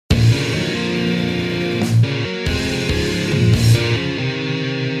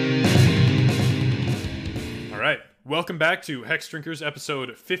Welcome back to Hexdrinkers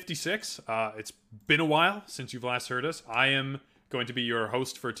episode 56. It's been a while since you've last heard us. I am going to be your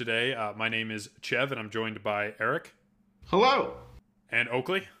host for today. My name is Chev, and I'm joined by Eric. Hello. And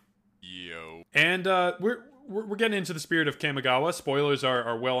Oakley. Yo. And we're getting into the spirit of Kamigawa. Spoilers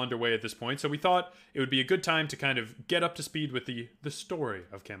are well underway at this point, so we thought it would be a good time to kind of get up to speed with the story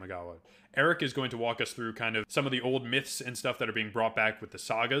of Kamigawa. Eric is going to walk us through kind of some of the old myths and stuff that are being brought back with the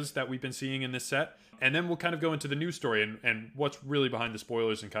sagas that we've been seeing in this set. And then we'll kind of go into the new story and what's really behind the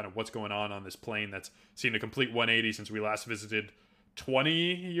spoilers and kind of what's going on this plane that's seen a complete 180 since we last visited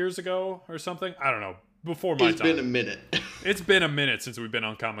 20 years ago or something. I don't know. Before my time. It's been a minute. It's been a minute since we've been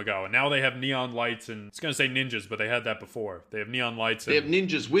on Kamigawa. Now they have neon lights and... I was going to say ninjas, but they had that before. They have neon lights. They have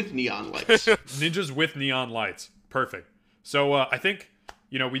ninjas with neon lights. Ninjas with neon lights. Perfect. So I think...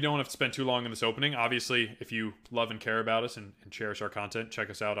 we don't have to spend too long in this opening. Obviously, if you love and care about us and cherish our content, check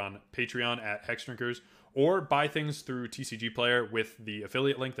us out on Patreon at Hexdrinkers, or buy things through TCG Player with the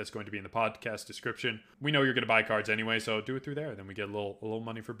affiliate link that's going to be in the podcast description. We know you're going to buy cards anyway, so do it through there. Then we get a little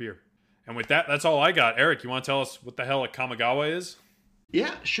money for beer. And with that, that's all I got. Eric, you want to tell us what the hell a Kamigawa is?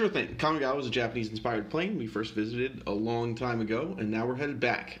 Yeah, sure thing. Kamigawa is a Japanese-inspired plane we first visited a long time ago, and now we're headed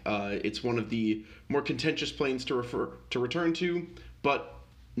back. It's one of the more contentious planes to return to, but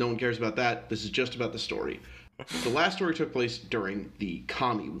no one cares about that. This is just about the story. The last story took place during the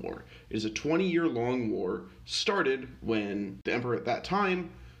Kami War. It is a 20-year-long war, started when the Emperor at that time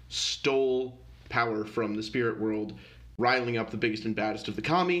stole power from the spirit world, riling up the biggest and baddest of the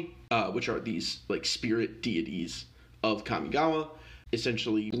Kami, which are these spirit deities of Kamigawa,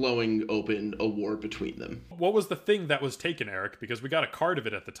 essentially blowing open a war between them. What was the thing that was taken, Eric? Because we got a card of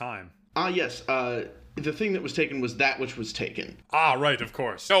it at the time. Yes. The thing that was taken was that which was taken. Ah, right, of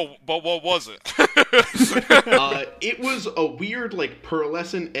course. No, but what was it? It was a weird,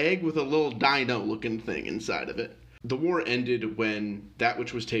 pearlescent egg with a little dino-looking thing inside of it. The war ended when that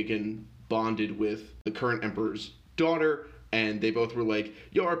which was taken bonded with the current emperor's daughter, and they both were like,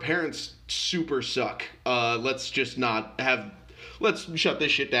 yo, our parents super suck. Let's shut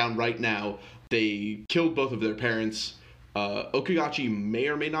this shit down right now. They killed both of their parents. Okugachi may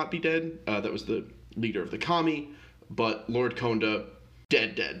or may not be dead. That was the leader of the Kami, but Lord Konda,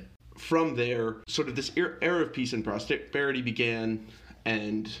 dead. From there, sort of this era of peace and prosperity began,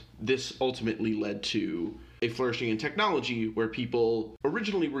 and this ultimately led to a flourishing in technology where people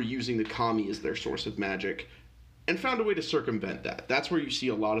originally were using the Kami as their source of magic and found a way to circumvent that. That's where you see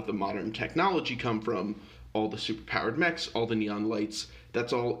a lot of the modern technology come from, all the superpowered mechs, all the neon lights.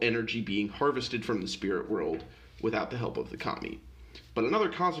 That's all energy being harvested from the spirit world without the help of the Kami. But another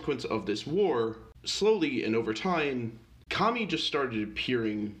consequence of this war, slowly and over time, Kami just started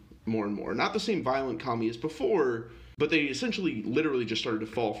appearing more and more. Not the same violent Kami as before, but they essentially literally just started to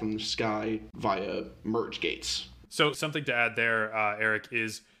fall from the sky via merge gates. So something to add there, Eric,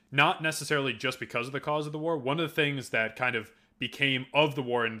 is not necessarily just because of the cause of the war. One of the things that kind of became of the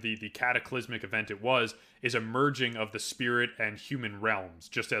war and the cataclysmic event it was is a merging of the spirit and human realms,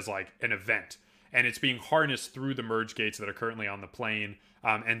 just as an event. And it's being harnessed through the merge gates that are currently on the plane.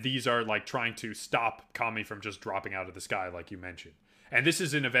 And these are trying to stop Kami from just dropping out of the sky, like you mentioned. And this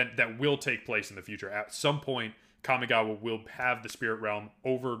is an event that will take place in the future. At some point, Kamigawa will have the spirit realm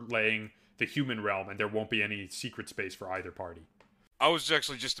overlaying the human realm, and there won't be any secret space for either party. I was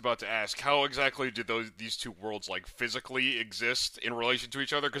actually just about to ask, how exactly did these two worlds physically exist in relation to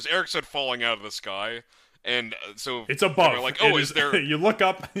each other? Because Eric said falling out of the sky. And so it's above. Is there? You look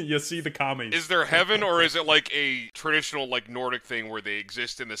up, you see the Kami. Is there heaven, or is it a traditional Nordic thing where they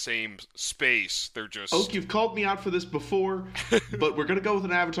exist in the same space? They're just. Oak, you've called me out for this before, but we're gonna go with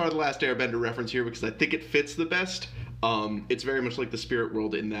an Avatar: The Last Airbender reference here because I think it fits the best. It's very much like the spirit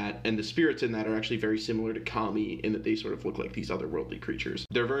world in that, and the spirits in that are actually very similar to Kami in that they sort of look like these otherworldly creatures.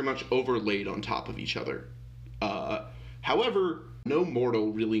 They're very much overlaid on top of each other. However, no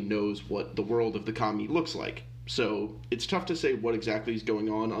mortal really knows what the world of the Kami looks like. So it's tough to say what exactly is going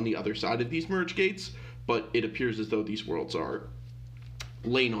on the other side of these merge gates, but it appears as though these worlds are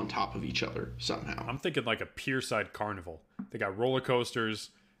laying on top of each other somehow. I'm thinking a pierside carnival. They got roller coasters,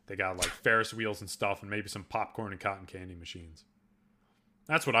 they got Ferris wheels and stuff, and maybe some popcorn and cotton candy machines.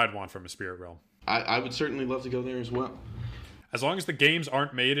 That's what I'd want from a spirit realm. I would certainly love to go there as well. As long as the games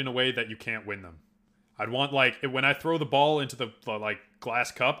aren't made in a way that you can't win them. I'd want, when I throw the ball into the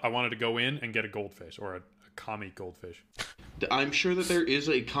glass cup, I wanted to go in and get a goldfish, or a Kami goldfish. I'm sure that there is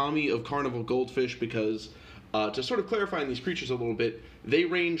a Kami of Carnival goldfish because, to sort of clarify these creatures a little bit, they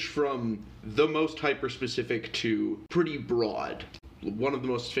range from the most hyper-specific to pretty broad. One of the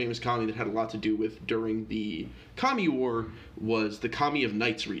most famous Kami that had a lot to do with during the Kami War was the Kami of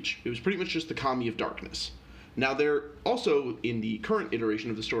Night's Reach. It was pretty much just the Kami of Darkness. Now, they're also, in the current iteration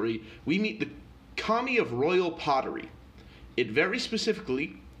of the story, we meet the Kami of Royal Pottery. It very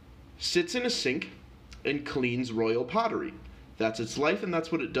specifically sits in a sink and cleans royal pottery. That's its life, and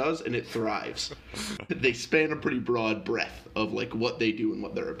that's what it does, and it thrives. They span a pretty broad breadth of like what they do and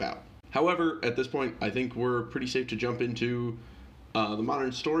what they're about. However, at this point, I think we're pretty safe to jump into the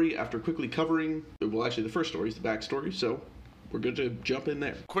modern story after quickly covering, well, actually the first story is the backstory, so we're good to jump in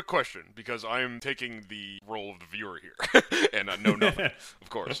there. Quick question, because I'm taking the role of the viewer here, and I know nothing, of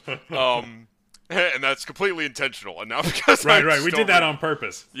course. And that's completely intentional, and not because Right, we did that on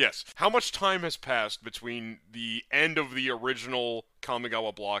purpose. Yes. How much time has passed between the end of the original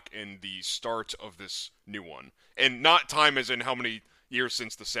Kamigawa block and the start of this new one? And not time as in how many years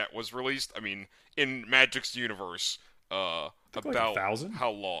since the set was released. I mean, in Magic's universe, about like 1,000?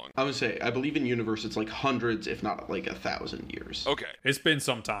 How long? I would say, I believe in universe it's like hundreds, if not like 1,000 years. Okay. It's been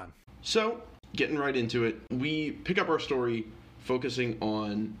some time. So, getting right into it, we pick up our story focusing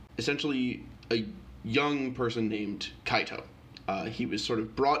on essentially a young person named Kaito. He was sort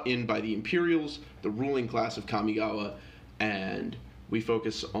of brought in by the Imperials, the ruling class of Kamigawa, and we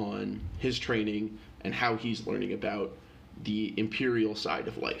focus on his training and how he's learning about the Imperial side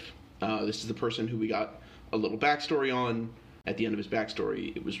of life. This is the person who we got a little backstory on. At the end of his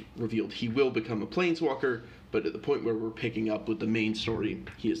backstory, it was revealed he will become a planeswalker, but at the point where we're picking up with the main story,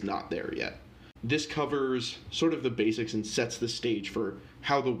 he is not there yet. This covers sort of the basics and sets the stage for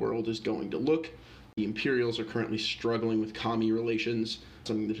how the world is going to look. The Imperials are currently struggling with Kami relations,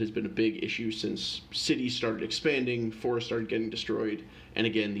 something that has been a big issue since cities started expanding, forests started getting destroyed, and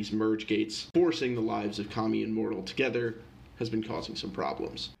again, these merge gates forcing the lives of Kami and mortal together has been causing some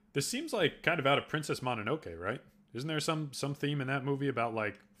problems. This seems like kind of out of Princess Mononoke, right? Isn't there some theme in that movie about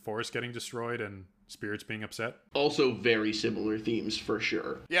like forests getting destroyed and spirits being upset? Also very similar themes for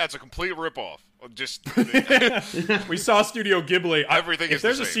sure. Yeah, it's a complete ripoff. Just we saw Studio Ghibli. Everything if is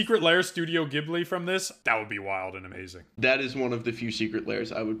there's the a same. Secret Lair Studio Ghibli from this, that would be wild and amazing. That is one of the few secret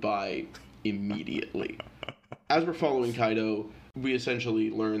lairs I would buy immediately. As we're following Kaido, we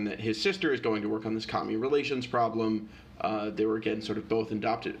essentially learn that his sister is going to work on this Kami relations problem. They were again sort of both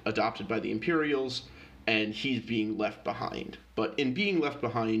adopted by the Imperials, and he's being left behind. But in being left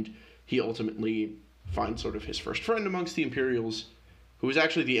behind, he ultimately finds sort of his first friend amongst the Imperials, who is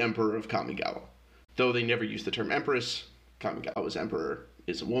actually the Emperor of Kamigawa. Though they never use the term Empress, Kamigawa's Emperor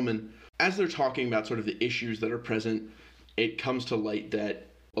is a woman. As they're talking about sort of the issues that are present, it comes to light that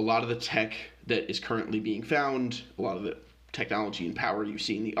a lot of the tech that is currently being found, a lot of the technology and power you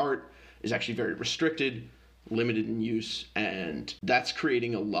see in the art, is actually very restricted, limited in use, and that's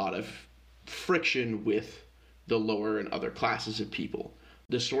creating a lot of friction with the lower and other classes of people.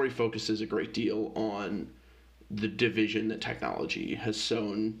 The story focuses a great deal on the division that technology has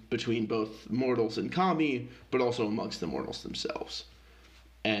sown between both mortals and Kami, but also amongst the mortals themselves.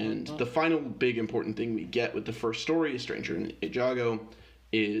 And the final big important thing we get with the first story, A Stranger in Ijago,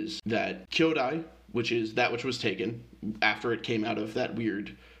 is that Kyodai, which is that which was taken after it came out of that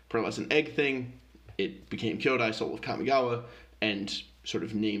weird pearlescent egg thing, it became Kyodai, Soul of Kamigawa, and sort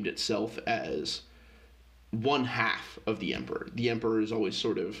of named itself as one half of the Emperor. The Emperor is always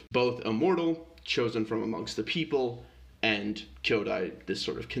sort of both immortal, chosen from amongst the people, and Kyodai, this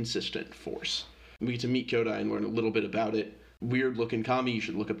sort of consistent force. We get to meet Kyodai and learn a little bit about it. Weird looking Kami, you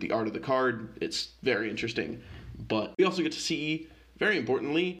should look up the art of the card. It's very interesting. But we also get to see, very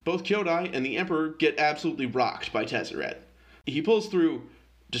importantly, both Kyodai and the Emperor get absolutely rocked by Tezzeret. He pulls through,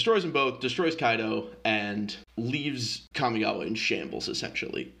 destroys them both, destroys Kaido, and leaves Kamigawa in shambles,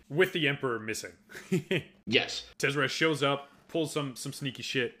 essentially. With the Emperor missing. Yes. Tezzeret shows up, pulls some sneaky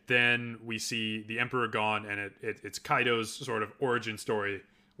shit. Then we see the Emperor gone, and it's Kaido's sort of origin story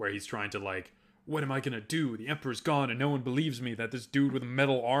where he's trying to like, what am I gonna do? The Emperor's gone, and no one believes me that this dude with a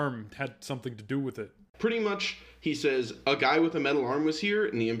metal arm had something to do with it. Pretty much, he says, a guy with a metal arm was here,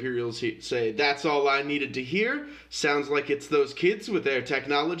 and the Imperials say, that's all I needed to hear. Sounds like it's those kids with their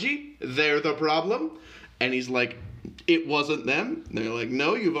technology. They're the problem. And he's like, it wasn't them. And they're like,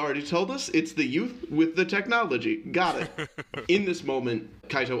 no, you've already told us. It's the youth with the technology. Got it. In this moment,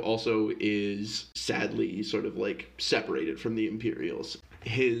 Kaito also is sadly sort of like separated from the Imperials.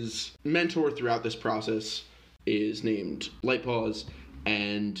 His mentor throughout this process is named Lightpaws,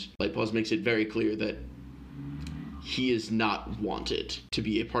 and Lightpaws makes it very clear that he is not wanted to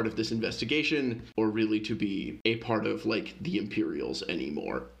be a part of this investigation or really to be a part of like the Imperials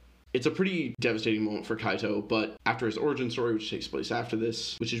anymore. It's a pretty devastating moment for Kaito, but after his origin story, which takes place after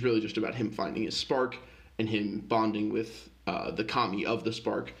this, which is really just about him finding his spark and him bonding with the Kami of the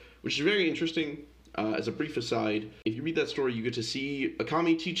spark, which is very interesting. As a brief aside, if you read that story, you get to see a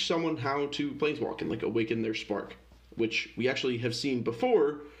kami teach someone how to planeswalk and like awaken their spark, which we actually have seen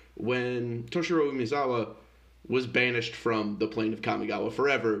before when Toshiro Umezawa was banished from the plane of Kamigawa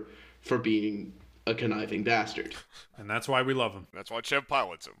forever for being a conniving bastard. And that's why we love him. That's why Chev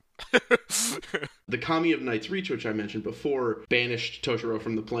pilots him. The Kami of Night's Reach, which I mentioned before, banished Toshiro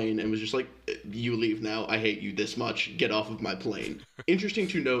from the plane and was just like, you leave now, I hate you this much, get off of my plane. Interesting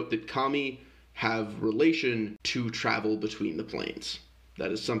to note that Kami have relation to travel between the planes.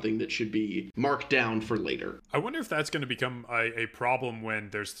 That is something that should be marked down for later. I wonder if that's going to become a problem when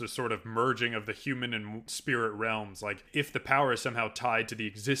there's the sort of merging of the human and spirit realms. Like, if the power is somehow tied to the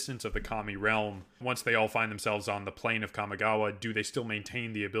existence of the Kami realm, once they all find themselves on the plane of Kamigawa, do they still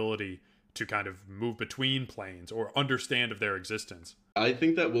maintain the ability to kind of move between planes or understand of their existence? I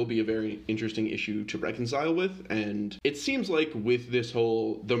think that will be a very interesting issue to reconcile with, and it seems like with this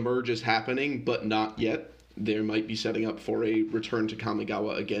whole, the merge is happening, but not yet, there might be setting up for a return to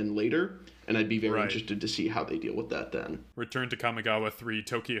Kamigawa again later, and I'd be very interested to see how they deal with that then. Return to Kamigawa 3,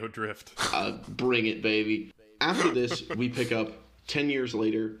 Tokyo Drift. Bring it, baby. After this, we pick up 10 years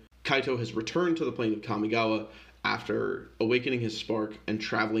later. Kaito has returned to the plane of Kamigawa after awakening his spark and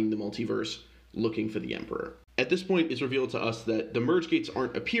traveling the multiverse looking for the Emperor. At this point, it's revealed to us that the merge gates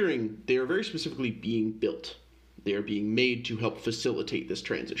aren't appearing, they are very specifically being built. They are being made to help facilitate this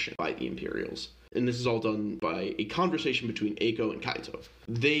transition by the Imperials. And this is all done by a conversation between Eiko and Kaito.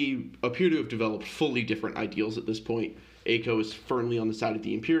 They appear to have developed fully different ideals at this point. Eiko is firmly on the side of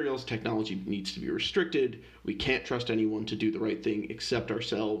the Imperials. Technology needs to be restricted. We can't trust anyone to do the right thing except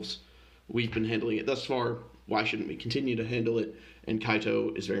ourselves. We've been handling it thus far. Why shouldn't we continue to handle it? And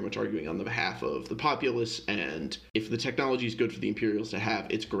Kaito is very much arguing on the behalf of the populace, and if the technology is good for the Imperials to have,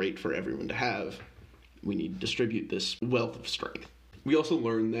 it's great for everyone to have. We need to distribute this wealth of strength. We also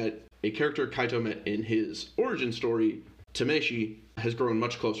learn that a character Kaito met in his origin story, Tameshi, has grown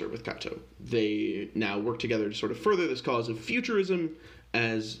much closer with Kaito. They now work together to sort of further this cause of futurism,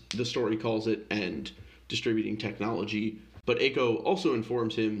 as the story calls it, and distributing technology. But Eiko also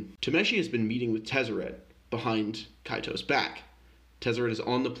informs him Tameshi has been meeting with Tezzeret behind Kaito's back. Tezzeret is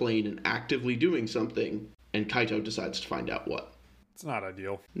on the plane and actively doing something, and Kaito decides to find out what. It's not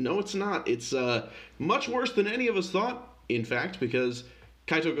ideal. No, it's not. It's much worse than any of us thought, in fact, because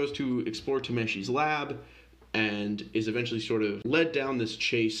Kaito goes to explore Tameshi's lab and is eventually sort of led down this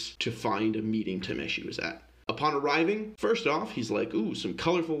chase to find a meeting Tameshi was at. Upon arriving, first off, he's like, ooh, some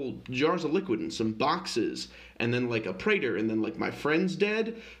colorful jars of liquid and some boxes, and then like a praetor, and then like my friend's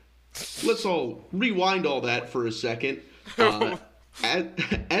dead. Let's all rewind all that for a second.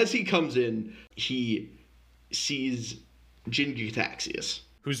 As he comes in, he sees Jin Gitaxias,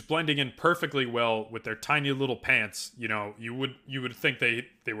 who's blending in perfectly well with their tiny little pants. You know, you would think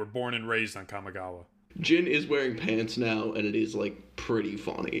they were born and raised on Kamigawa. Jin is wearing pants now, and it is like pretty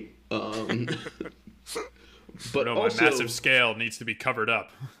funny. But no, also, my massive scale needs to be covered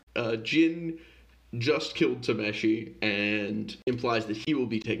up. Jin just killed Tameshi and implies that he will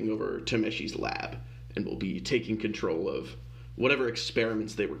be taking over Tameshi's lab and will be taking control of whatever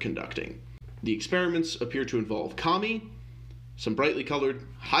experiments they were conducting. The experiments appear to involve Kami, some brightly colored,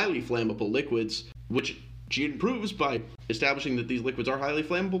 highly flammable liquids, which Jin proves by establishing that these liquids are highly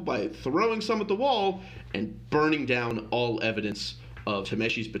flammable by throwing some at the wall and burning down all evidence of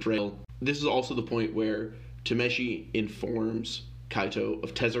Tameshi's betrayal. This is also the point where Tameshi informs Kaito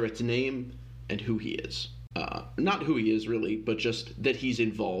of Tezzeret's name and who he is. Not who he is, really, but just that he's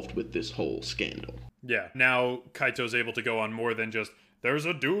involved with this whole scandal. Yeah, now Kaito's able to go on more than just, there's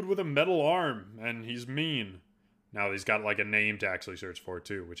a dude with a metal arm, and he's mean. Now he's got, like, a name to actually search for,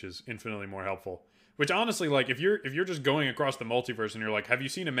 too, which is infinitely more helpful. Which, honestly, like, if you're just going across the multiverse and you're like, have you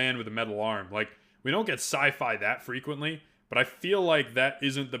seen a man with a metal arm? Like, we don't get sci-fi that frequently, but I feel like that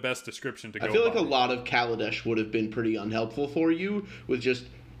isn't the best description to go by. I feel like a lot of Kaladesh would have been pretty unhelpful for you with just,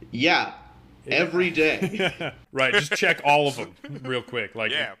 yeah. Every day. Right, just check all of them real quick.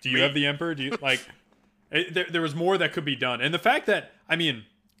 Like, yeah, do you have the Emperor? Do you, like... There was more that could be done. And the fact that, I mean,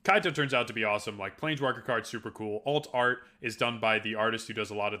 Kaito turns out to be awesome. Like, Planeswalker card's super cool. Alt art is done by the artist who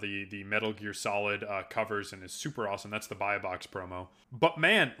does a lot of the Metal Gear Solid covers and is super awesome. That's the Buy a Box promo. But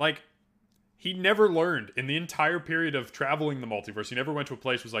man, like, he never learned in the entire period of traveling the multiverse. He never went to a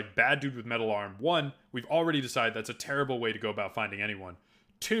place was like, bad dude with metal arm. 1, we've already decided that's a terrible way to go about finding anyone.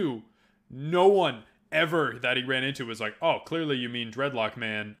 2, no one ever that he ran into was like, oh, clearly you mean Dreadlock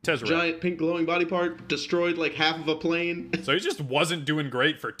Man, Tezzeret. Giant pink glowing body part, destroyed like half of a plane. So he just wasn't doing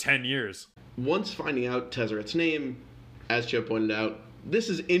great for 10 years. Once finding out Tezzeret's name, as Chip pointed out, this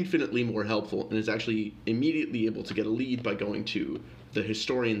is infinitely more helpful and is actually immediately able to get a lead by going to the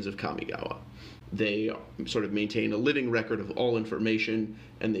historians of Kamigawa. They sort of maintain a living record of all information,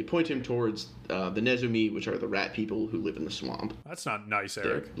 and they point him towards the Nezumi, which are the rat people who live in the swamp. That's not nice, They're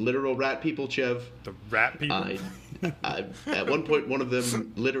Eric. literal rat people, Chev. The rat people? At one point, one of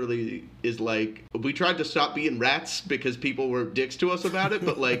them literally is like, we tried to stop being rats because people were dicks to us about it,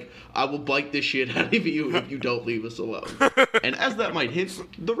 but like, I will bite this shit out of you if you don't leave us alone. And as that might hint,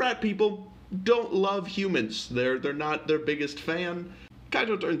 the rat people don't love humans. They're not their biggest fan.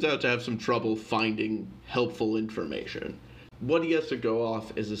 Kaito turns out to have some trouble finding helpful information. What he has to go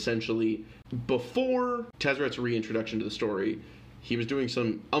off is essentially, before Tezzeret's reintroduction to the story, he was doing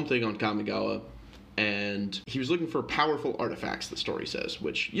some umping on Kamigawa, and he was looking for powerful artifacts, the story says,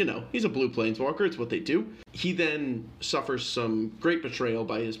 which, you know, he's a blue planeswalker, it's what they do. He then suffers some great betrayal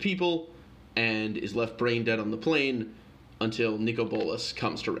by his people, and is left brain dead on the plane until Nico Bolas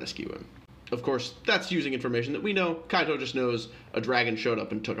comes to rescue him. Of course, that's using information that we know. Kaito just knows a dragon showed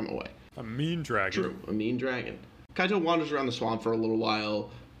up and took him away. A mean dragon. True, a mean dragon. Kaito wanders around the swamp for a little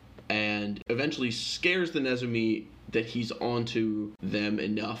while and eventually scares the Nezumi that he's onto them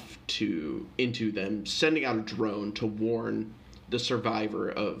enough into them, sending out a drone to warn the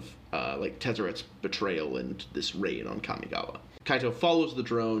survivor of Tezzeret's betrayal and this raid on Kamigawa. Kaito follows the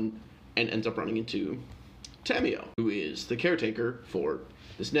drone and ends up running into Tamio, who is the caretaker for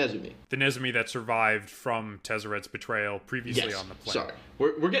this Nezumi. The Nezumi that survived from Tezzeret's betrayal previously on the plane. Sorry.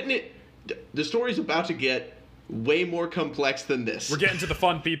 We're getting it. The story's about to get way more complex than this. We're getting to the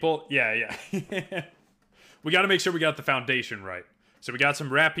fun, people. Yeah. We got to make sure we got the foundation right. So we got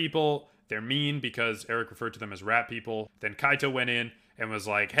some rat people. They're mean because Eric referred to them as rat people. Then Kaito went in and was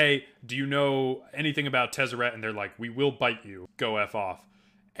like, hey, do you know anything about Tezzeret? And they're like, we will bite you. Go F off.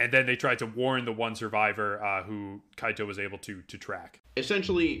 And then they tried to warn the one survivor who Kaito was able to track.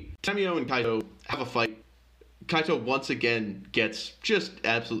 Essentially, Tamio and Kaito have a fight. Kaito once again gets just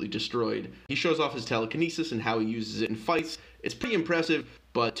absolutely destroyed. He shows off his telekinesis and how he uses it in fights. It's pretty impressive,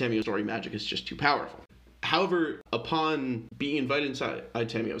 but Tamio's story magic is just too powerful. However, upon being invited inside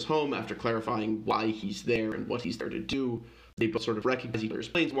Tamio's home, after clarifying why he's there and what he's there to do, they both sort of recognize each other's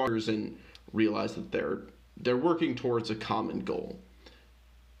planeswalkers and realize that they're working towards a common goal.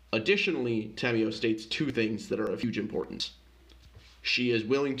 Additionally, Tamio states two things that are of huge importance. She is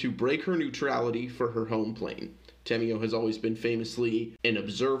willing to break her neutrality for her home plane. Tamio has always been famously an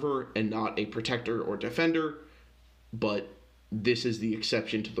observer and not a protector or defender, but this is the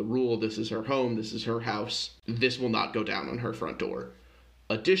exception to the rule. This is her home. This is her house. This will not go down on her front door.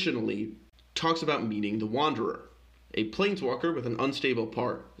 Additionally, talks about meeting the Wanderer, a planeswalker with an unstable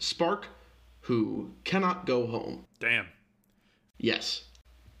spark who cannot go home. Damn. Yes.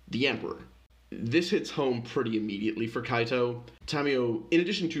 The Emperor. This hits home pretty immediately for Kaito. Tamio, in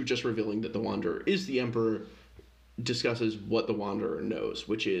addition to just revealing that the Wanderer is the Emperor, discusses what the Wanderer knows,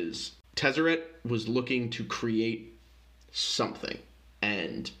 which is Tezzeret was looking to create something.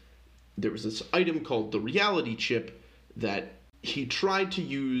 And there was this item called the reality chip that he tried to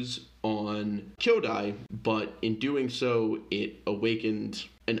use on Kyodai, but in doing so, it awakened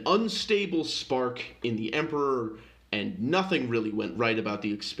an unstable spark in the Emperor, and nothing really went right about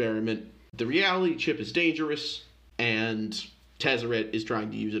the experiment. The reality chip is dangerous, and Tezzeret is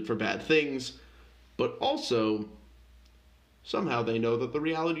trying to use it for bad things, but also, somehow they know that the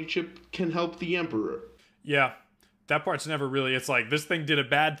reality chip can help the Emperor. Yeah, that part's never really, it's like, this thing did a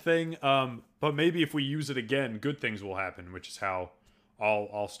bad thing, but maybe if we use it again, good things will happen, which is how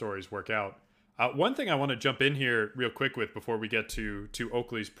all stories work out. One thing I want to jump in here real quick with before we get to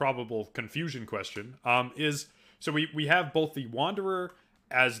Oakley's probable confusion question is, so we have both the Wanderer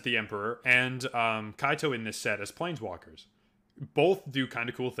as the Emperor and Kaito in this set as Planeswalkers. Both do kind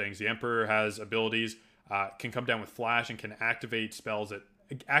of cool things. The Emperor has abilities, can come down with Flash and can activate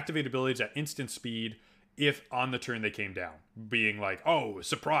abilities at instant speed if on the turn they came down. Being like, oh,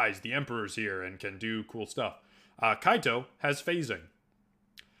 surprise, the Emperor's here and can do cool stuff. Kaito has phasing.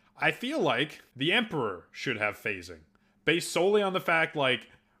 I feel like the Emperor should have phasing, based solely on the fact, like,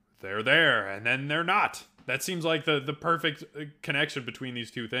 they're there and then they're not. That seems like the perfect connection between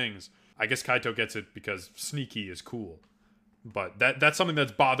these two things. I guess Kaito gets it because sneaky is cool. But that's something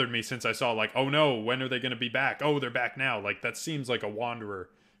that's bothered me since I saw, like, oh no, when are they going to be back? Oh, they're back now. Like, that seems like a Wanderer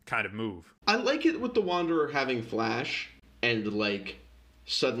kind of move. I like it with the Wanderer having Flash and, like,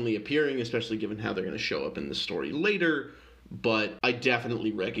 suddenly appearing, especially given how they're going to show up in the story later. But I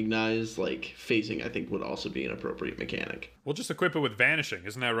definitely recognize, like, phasing I think would also be an appropriate mechanic. We'll just equip it with Vanishing.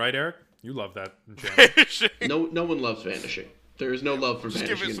 Isn't that right, Eric? You love that enchantment. No one loves Vanishing. There is no love for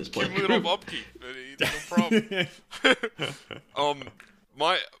Vanishing in this play. Give it some upkeep. No problem.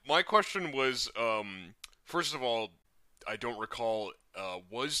 My question was, first of all, I don't recall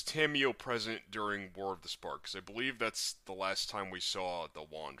Was Tamio present during War of the Spark? Because I believe that's the last time we saw the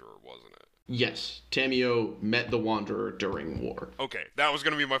Wanderer, wasn't it? Yes, Tamio met the Wanderer during war. Okay, that was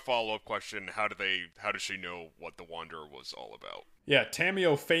going to be my follow-up question. How does she know what the Wanderer was all about? Yeah,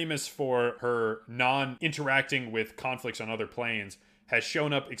 Tamio, famous for her non-interacting with conflicts on other planes, has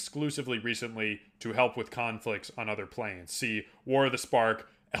shown up exclusively recently to help with conflicts on other planes. See War of the Spark,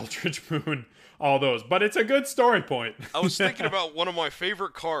 Eldritch Moon, all those. But it's a good story point. I was thinking about one of my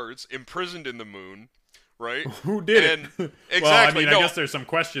favorite cards, Imprisoned in the Moon, right? Who did it? Exactly. Well, I mean, I guess there's some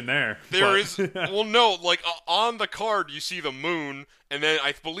question there. There is. Well, no, like on the card you see the moon, and then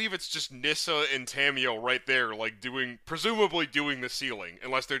I believe it's just Nissa and Tamio right there, like presumably doing the sealing,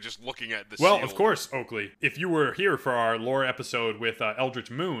 unless they're just looking at the seal. Well, of course, Oakley. If you were here for our lore episode with Eldritch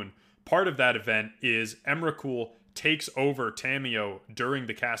Moon, part of that event is Emrakul takes over Tamio during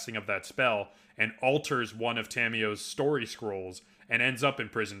the casting of that spell and alters one of Tamio's story scrolls and ends up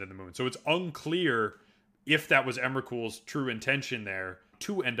imprisoned in the moon. So it's unclear if that was Emrakul's true intention there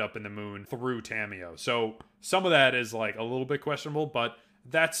to end up in the moon through Tamio. So some of that is like a little bit questionable, but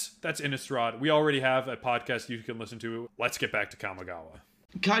that's Innistrad. We already have a podcast you can listen to. Let's get back to Kamigawa.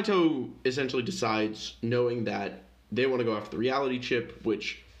 Kaito essentially decides, knowing that they want to go after the reality chip,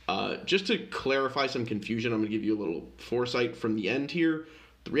 which, just to clarify some confusion, I'm going to give you a little foresight from the end here.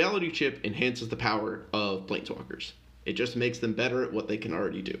 The reality chip enhances the power of planeswalkers. It just makes them better at what they can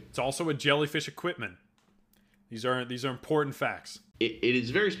already do. It's also a jellyfish equipment. These are important facts. It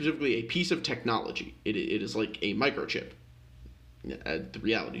is very specifically a piece of technology. It is like a microchip. The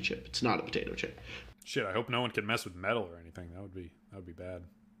reality chip. It's not a potato chip. Shit, I hope no one can mess with metal or anything. That would be bad.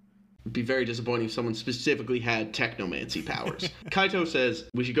 It'd be very disappointing if someone specifically had technomancy powers. Kaito says,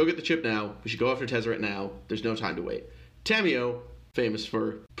 we should go get the chip now. We should go after Tezzeret now. There's no time to wait. Tamio, famous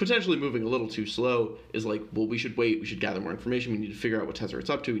for potentially moving a little too slow, is like, well, we should wait. We should gather more information. We need to figure out what Tezzeret's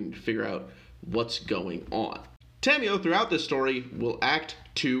up to. We need to figure out what's going on. Tamio, throughout this story, will act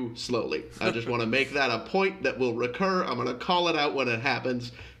too slowly. I just want to make that a point that will recur. I'm going to call it out when it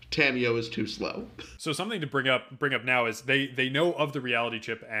happens. Tamio is too slow. So something to bring up now is they know of the reality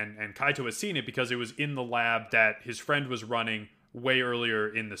chip, and Kaito has seen it because it was in the lab that his friend was running way earlier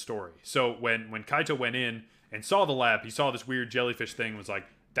in the story. So when Kaito went in and saw the lab, he saw this weird jellyfish thing, was like,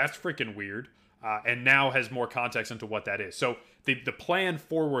 that's freaking weird, and now has more context into what that is. So the plan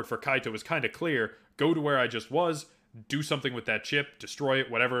forward for Kaito is kind of clear. Go to where I just was, do something with that chip, destroy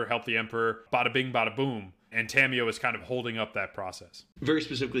it, whatever, help the Emperor, bada bing, bada boom. And Tamio is kind of holding up that process. Very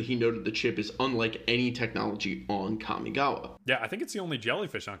specifically, he noted the chip is unlike any technology on Kamigawa. Yeah, I think it's the only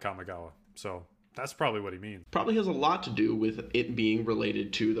jellyfish on Kamigawa. So that's probably what he means. Probably has a lot to do with it being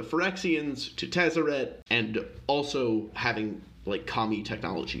related to the Phyrexians, to Tezzeret, and also having like Kami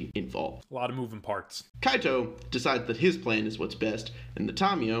technology involved. A lot of moving parts. Kaito decides that his plan is what's best, and the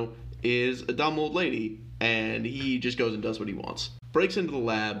Tamio is a dumb old lady, and he just goes and does what he wants. Breaks into the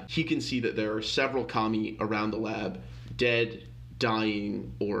lab. He can see that there are several Kami around the lab, dead,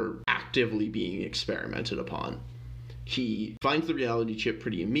 dying, or actively being experimented upon. He finds the reality chip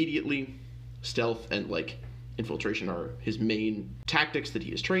pretty immediately. Stealth and infiltration are his main tactics that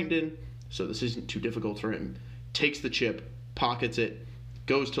he is trained in, so this isn't too difficult for him. Takes the chip, pockets it,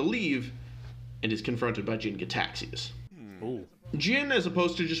 goes to leave, and is confronted by Jin Gitaxias. Ooh. Jin, as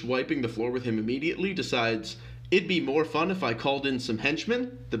opposed to just wiping the floor with him immediately, decides it'd be more fun if I called in some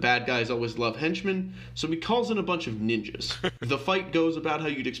henchmen. The bad guys always love henchmen, so he calls in a bunch of ninjas. The fight goes about how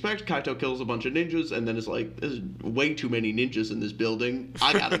you'd expect. Kaito kills a bunch of ninjas and then is like, there's way too many ninjas in this building.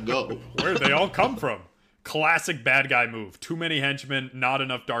 I gotta go. Where'd they all come from? Classic bad guy move. Too many henchmen, not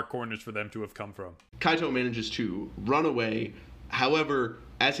enough dark corners for them to have come from. Kaito manages to run away. However,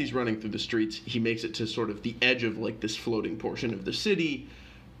 as he's running through the streets, he makes it to sort of the edge of this floating portion of the city,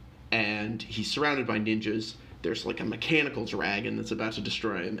 and he's surrounded by ninjas. There's a mechanical dragon that's about to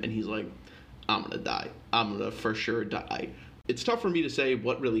destroy him, and he's like, I'm gonna die. I'm gonna for sure die. It's tough for me to say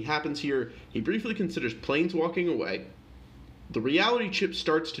what really happens here. He briefly considers planeswalking away. The reality chip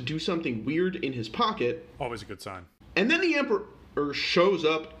starts to do something weird in his pocket. Always a good sign. And then the Emperor shows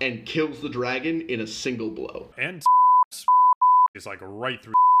up and kills the dragon in a single blow. And is right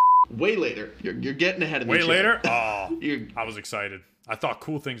through. Way later. You're getting ahead of me. Way later? Oh, I was excited. I thought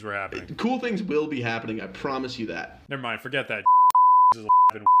cool things were happening. Cool things will be happening, I promise you that. Never mind, forget that.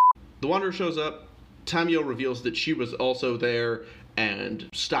 The Wanderer shows up. Tamio reveals that she was also there and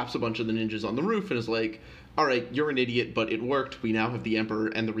stops a bunch of the ninjas on the roof and is like, alright, you're an idiot, but it worked. We now have the Emperor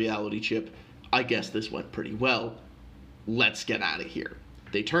and the reality chip. I guess this went pretty well. Let's get out of here.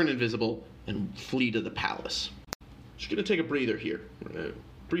 They turn invisible and flee to the palace. Just gonna take a breather here. We're gonna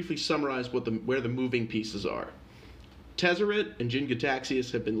briefly summarize where the moving pieces are. Tezzeret and Jin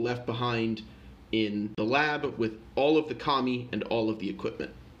Gataxius have been left behind in the lab with all of the Kami and all of the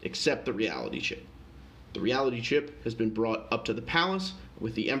equipment, except the reality chip. The reality chip has been brought up to the palace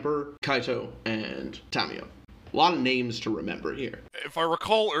with the Emperor, Kaito, and Tamio. A lot of names to remember here. If I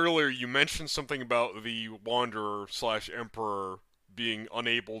recall earlier, you mentioned something about the Wanderer/Emperor being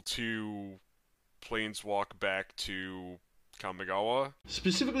unable to planeswalk back to Kamigawa.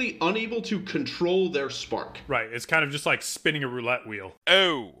 Specifically, unable to control their spark. Right, it's kind of just like spinning a roulette wheel.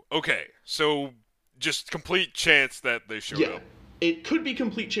 Oh, okay. So, just complete chance that they showed up. It could be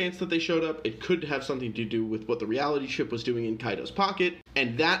complete chance that they showed up. It could have something to do with what the reality chip was doing in Kaito's pocket.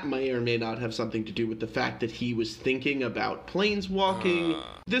 And that may or may not have something to do with the fact that he was thinking about planeswalking.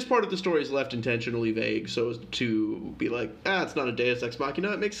 This part of the story is left intentionally vague so as to be like, it's not a Deus Ex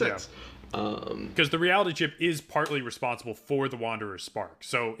Machina, it makes sense. Because the reality chip is partly responsible for the Wanderer's spark.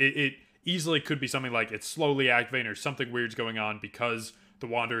 So it easily could be something like it's slowly activating or something weird's going on because the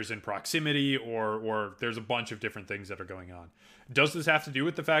Wanderer's in proximity or there's a bunch of different things that are going on. Does this have to do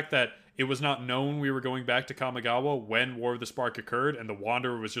with the fact that it was not known we were going back to Kamigawa when War of the Spark occurred and the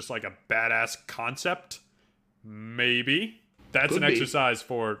Wanderer was just like a badass concept? Maybe. That's an exercise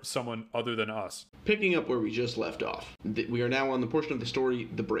for someone other than us. Picking up where we just left off, we are now on the portion of the story,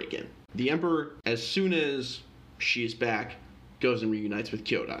 the break-in. The Emperor, as soon as she is back, goes and reunites with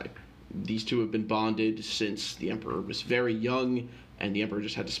Kyodai. These two have been bonded since the Emperor was very young, and the Emperor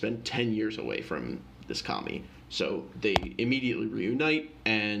just had to spend 10 years away from this Kami. So they immediately reunite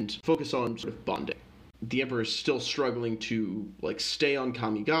and focus on sort of bonding. The Emperor is still struggling to stay on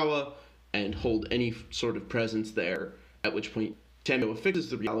Kamigawa and hold any sort of presence there, at which point Tamio affixes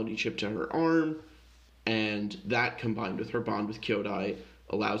the reality chip to her arm, and that combined with her bond with Kyodai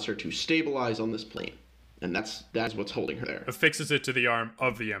allows her to stabilize on this plane. And that's what's holding her there. Affixes it to the arm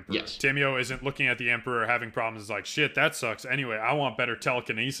of the Emperor. Yes. Tamio isn't looking at the Emperor having problems. It's like, shit, that sucks. Anyway, I want better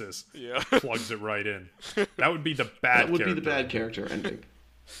telekinesis. Yeah. Plugs it right in. That would be the bad character. That would be the bad character ending.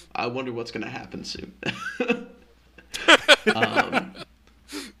 I wonder what's going to happen soon.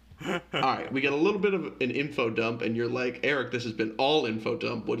 Alright, we get a little bit of an info dump, and you're like, Eric, this has been all info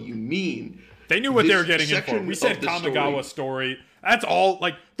dump. What do you mean? They knew what they were getting in for. We said Kamigawa story. That's all.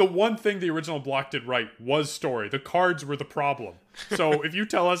 The one thing the original block did right was story. The cards were the problem. So if you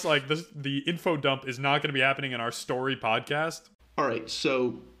tell us, the info dump is not going to be happening in our story podcast. All right,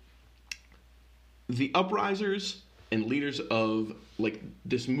 so the uprisers and leaders of,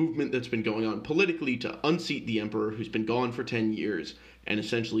 this movement that's been going on politically to unseat the Emperor, who's been gone for 10 years, and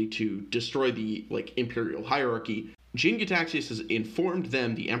essentially to destroy the, imperial hierarchy, Jin Gataxius has informed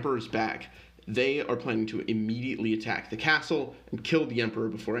them the Emperor's back. They are planning to immediately attack the castle and kill the Emperor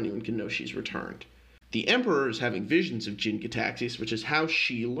before anyone can know she's returned. The Emperor is having visions of Jin Gataxius, which is how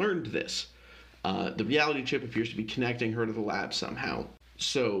she learned this. The reality chip appears to be connecting her to the lab somehow.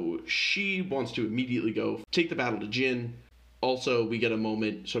 So she wants to immediately go take the battle to Jin. Also, we get a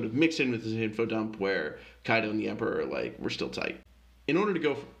moment sort of mixed in with this info dump where Kaito and the Emperor are we're still tight. In order to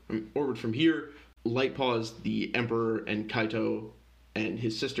go forward from here, Lightpaws, the Emperor, and Kaito and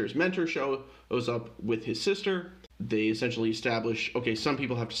his sister's mentor shows up with his sister. They essentially establish, okay, some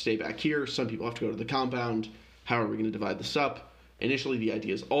people have to stay back here, some people have to go to the compound. How are we going to divide this up? Initially, the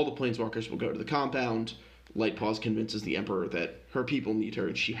idea is all the planeswalkers will go to the compound. Lightpaws convinces the Emperor that her people need her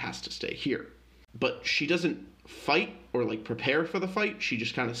and she has to stay here. But she doesn't fight or prepare for the fight. She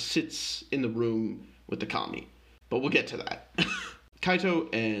just kind of sits in the room with the Kami. But we'll get to that. Kaito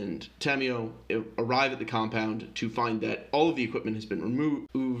and Tamio arrive at the compound to find that all of the equipment has been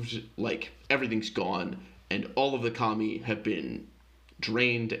removed, everything's gone, and all of the Kami have been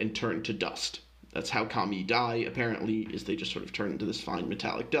drained and turned to dust. That's how Kami die, apparently, is they just sort of turn into this fine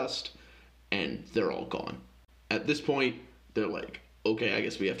metallic dust, and they're all gone. At this point, they're like, okay, I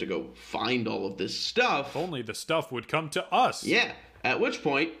guess we have to go find all of this stuff. If only the stuff would come to us. Yeah, at which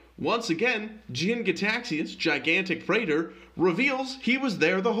point, once again, Jin Gataxius, gigantic freighter, reveals he was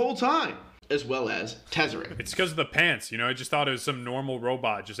there the whole time, as well as Tezzeret. It's because of the pants, I just thought it was some normal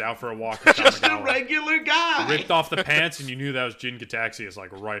robot just out for a walk with just a regular guy! Ripped off the pants and you knew that was Jin Gataxius,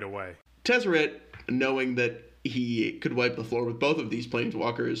 right away. Tezzeret, knowing that he could wipe the floor with both of these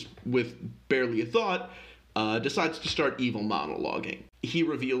planeswalkers with barely a thought, decides to start evil monologuing. He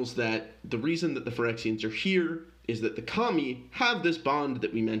reveals that the reason that the Phyrexians are here is that the Kami have this bond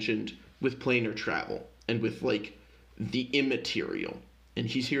that we mentioned with planar travel and with, the immaterial. And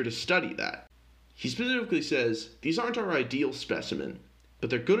he's here to study that. He specifically says, these aren't our ideal specimen,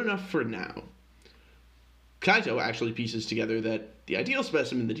 but they're good enough for now. Kaito actually pieces together that the ideal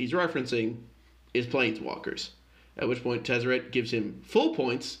specimen that he's referencing is planeswalkers. At which point Tezzeret gives him full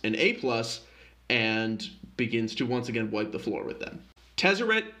points, an A+, and begins to once again wipe the floor with them.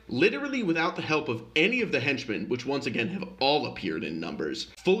 Tezzeret, literally without the help of any of the henchmen, which once again have all appeared in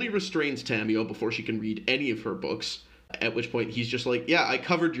numbers, fully restrains Tamio before she can read any of her books, at which point he's just like, yeah, I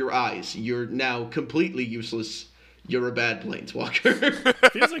covered your eyes. You're now completely useless. You're a bad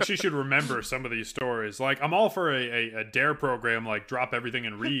planeswalker. Feels like she should remember some of these stories. Like, I'm all for a DARE program, like drop everything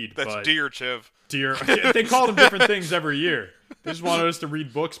and read. That's but Dear Chev. Dear, they call them different things every year. They just wanted us to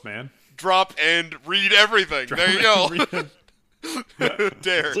read books, man. Drop and read everything. There you go.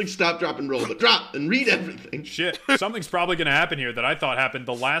 Dare. It's like stop, drop, and roll, but drop and read everything. Shit. Something's probably going to happen here that I thought happened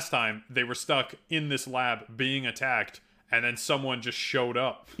the last time they were stuck in this lab being attacked, and then someone just showed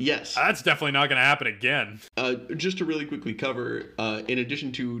up. Yes. That's definitely not going to happen again. Just to really quickly cover, in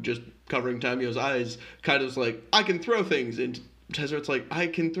addition to just covering Tamio's eyes, Kaido's like, I can throw things, and Tezzeret's like, I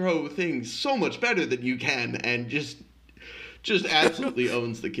can throw things so much better than you can, and just absolutely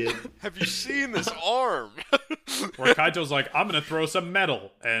owns the kid. Have you seen this arm? Where Kaito's like, I'm going to throw some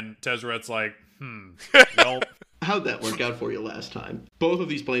metal. And Tezzeret's like, well. How'd that work out for you last time? Both of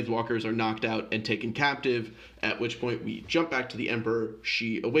these planeswalkers are knocked out and taken captive, at which point we jump back to the Emperor.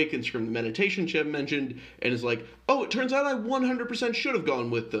 She awakens from the meditation Chev mentioned and is like, oh, it turns out I 100% should have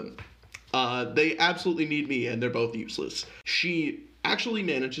gone with them. They absolutely need me and they're both useless. She actually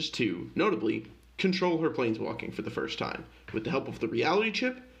manages to, notably, control her planeswalking for the first time. With the help of the reality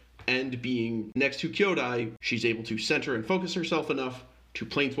chip and being next to Kyodai, she's able to center and focus herself enough to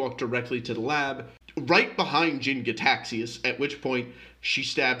planeswalk directly to the lab, right behind Jin Gitaxias, at which point she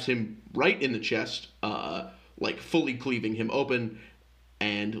stabs him right in the chest, like fully cleaving him open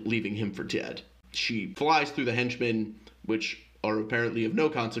and leaving him for dead. She flies through the henchmen, which are apparently of no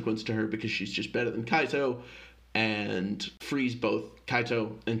consequence to her because she's just better than Kaito, and frees both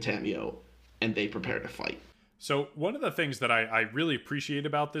Kaito and Tamio, and they prepare to fight. So one of the things that I really appreciate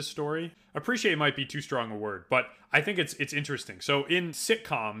about this story, appreciate might be too strong a word, but I think it's interesting. So in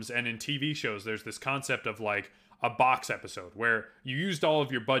sitcoms and in TV shows, there's this concept of like a box episode where you used all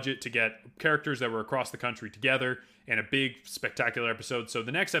of your budget to get characters that were across the country together in a big spectacular episode. So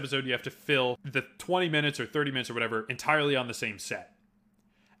the next episode you have to fill the 20 minutes or 30 minutes or whatever entirely on the same set.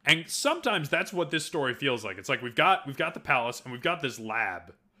 And sometimes that's what this story feels like. It's like we've got the palace and we've got this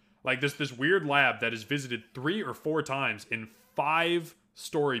lab. Like this weird lab that is visited 3 or 4 times in 5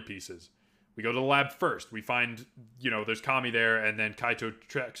 story pieces. We go to the lab first. We find, there's Kami there, and then Kaito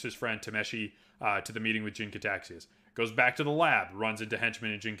tracks his friend Tameshi to the meeting with Jin Gitaxias. Goes back to the lab, runs into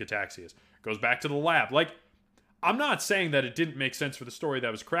henchmen and Jin Gitaxias. Goes back to the lab. Like, I'm not saying that it didn't make sense for the story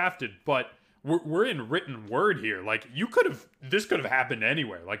that was crafted, but we're in written word here. Like, this could have happened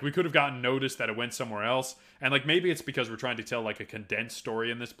anywhere. Like, we could have gotten notice that it went somewhere else. And, like, maybe it's because we're trying to tell, like, a condensed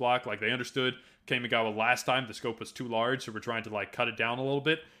story in this block. Like, they understood Kamigawa last time. The scope was too large, so we're trying to, like, cut it down a little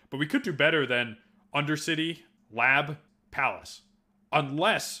bit. But we could do better than Undercity, Lab, Palace.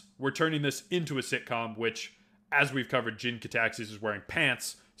 Unless we're turning this into a sitcom, which, as we've covered, Jin Gitaxias is wearing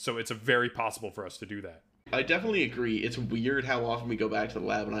pants, so it's very possible for us to do that. I definitely agree. It's weird how often we go back to the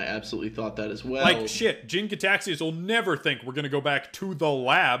lab, and I absolutely thought that as well. Like, shit, Jin Gitaxias will never think we're going to go back to the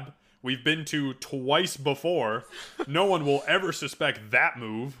lab we've been to twice before. No one will ever suspect that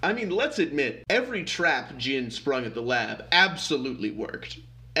move. I mean, let's admit, every trap Jin sprung at the lab absolutely worked.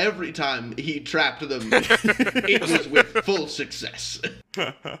 Every time he trapped them, it was with full success.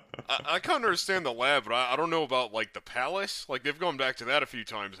 I can't understand the lab, but I don't know about, like, the palace. Like, they've gone back to that a few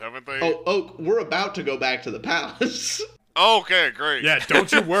times, haven't they? Oh, Oak, we're about to go back to the palace. Okay, great. Yeah,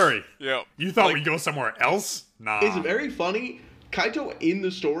 don't you worry. Yeah. You thought we'd go somewhere else? Nah. It's very funny. Kaito in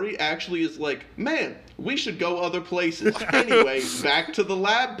the story actually is like, man, we should go other places. Anyway, back to the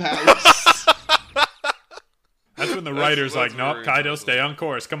lab palace. That's when the writer's like, nope, Kaido, stay on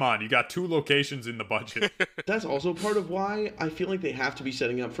course. Come on, you got 2 locations in the budget. That's also part of why I feel like they have to be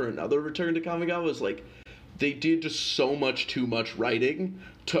setting up for another return to Kamigawa. Is like, they did just so much too much writing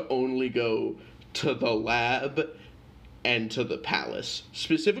to only go to the lab and to the palace.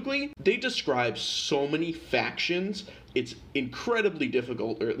 Specifically, they describe so many factions, it's incredibly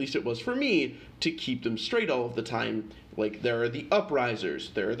difficult, or at least it was for me, to keep them straight all of the time. Like, there are the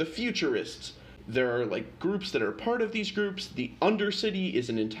Uprisers, there are the Futurists, there are, like, groups that are part of these groups. The Undercity is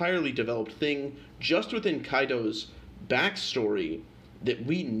an entirely developed thing just within Kaido's backstory that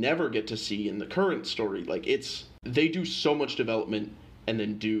we never get to see in the current story. Like, they do so much development and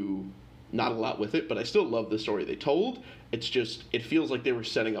then do not a lot with it, but I still love the story they told. It's just, it feels like they were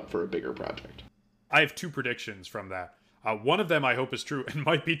setting up for a bigger project. I have 2 predictions from that. One of them I hope is true and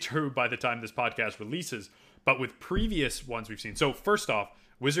might be true by the time this podcast releases, but with previous ones we've seen. So first off,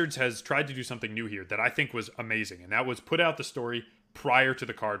 Wizards has tried to do something new here that I think was amazing, and that was put out the story prior to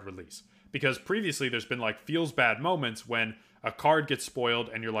the card release. because previously there's been like feels bad moments when a card gets spoiled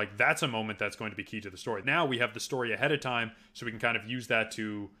and you're like, that's a moment that's going to be key to the story. Now we have the story ahead of time, so we can kind of use that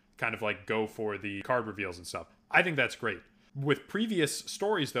to kind of like go for the card reveals and stuff. I think that's great. With previous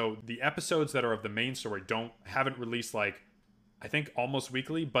stories though, the episodes that are of the main story haven't released like, I think almost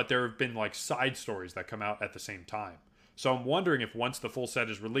weekly, but there have been like side stories that come out at the same time. So I'm wondering if once the full set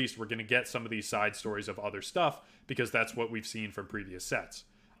is released, we're going to get some of these side stories of other stuff, because that's what we've seen from previous sets.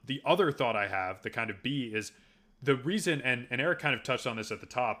 The other thought I have, the kind of B, is the reason, and Eric kind of touched on this at the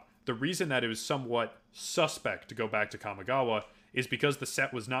top, the reason that it was somewhat suspect to go back to Kamigawa is because the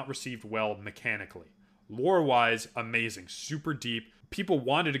set was not received well mechanically. Lore-wise, amazing, super deep. People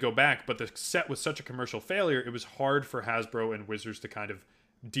wanted to go back, but the set was such a commercial failure, it was hard for Hasbro and Wizards to kind of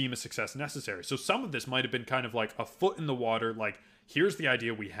deem a success necessary. So some of this might have been kind of like a foot in the water, like, here's the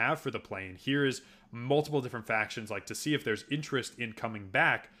idea we have for the plane, here's multiple different factions, like to see if there's interest in coming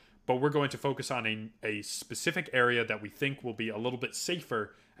back, but we're going to focus on a specific area that we think will be a little bit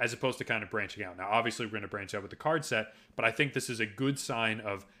safer as opposed to kind of branching out. Now, obviously, we're going to branch out with the card set, but I think this is a good sign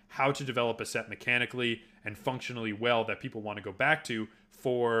of how to develop a set mechanically and functionally well that people want to go back to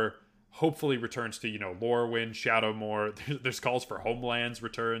for hopefully returns to, Lorwyn, Shadowmoor. There's calls for Homelands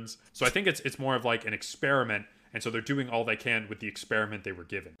returns. So I think it's more of like an experiment, and so they're doing all they can with the experiment they were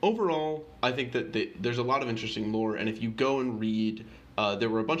given. Overall, I think that there's a lot of interesting lore, and if you go and read, there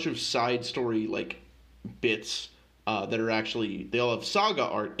were a bunch of side story like bits that are actually, they all have saga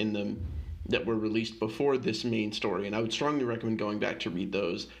art in them that were released before this main story, and I would strongly recommend going back to read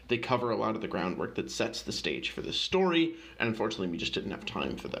those. They cover a lot of the groundwork that sets the stage for this story, and unfortunately we just didn't have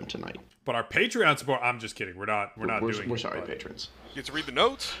time for them tonight. But our Patreon support, I'm just kidding, we're not doing We're it, sorry, but patrons. You get to read the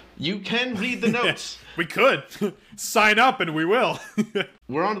notes? You can read the notes. We could. Sign up and we will.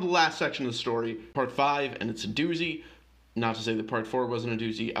 We're on to the last section of the story, part 5, and it's a doozy. Not to say that part 4 wasn't a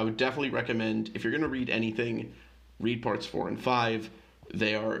doozy. I would definitely recommend, if you're going to read anything, read parts 4 and 5.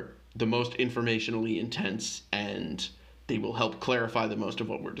 They are the most informationally intense, and they will help clarify the most of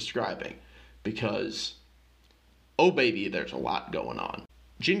what we're describing. Because, oh baby, there's a lot going on.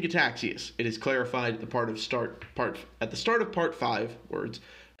 Jin Gitaxias, it is clarified at the start of part 5,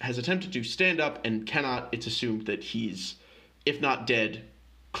 has attempted to stand up and cannot. It's assumed that he's, if not dead,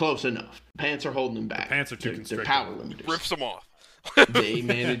 close enough. Pants are holding him back. The pants are too constricted. They're power limiters. Rips them off. They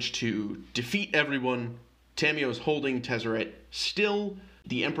manage to defeat everyone. Tamio's holding Tezzeret. Still,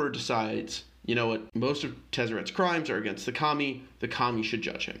 the Emperor decides, you know what, most of Tezzeret's crimes are against the Kami. The Kami should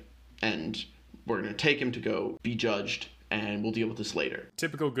judge him. And we're going to take him to go be judged, and we'll deal with this later.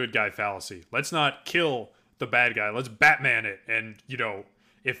 Typical good guy fallacy. Let's not kill the bad guy. Let's Batman it. And,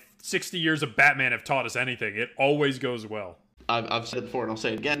 if 60 years of Batman have taught us anything, it always goes well. I've said it before, and I'll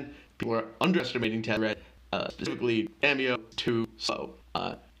say it again. People are underestimating Tezzeret, specifically Tamio, too slow.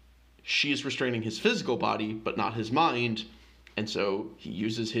 She is restraining his physical body, but not his mind, and so he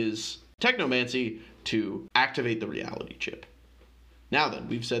uses his technomancy to activate the reality chip. Now then,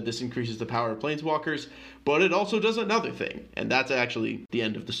 we've said this increases the power of planeswalkers, but it also does another thing, and that's actually the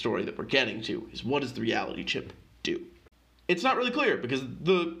end of the story that we're getting to, is what does the reality chip do? It's not really clear, because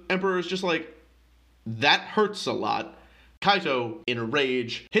the Emperor is just like, that hurts a lot. Kaito, in a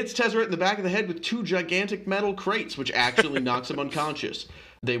rage, hits Tezzeret in the back of the head with 2 gigantic metal crates, which actually knocks him unconscious.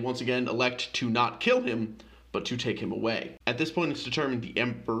 They once again elect to not kill him, but to take him away. At this point, it's determined the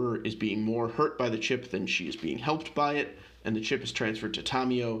Emperor is being more hurt by the chip than she is being helped by it, and the chip is transferred to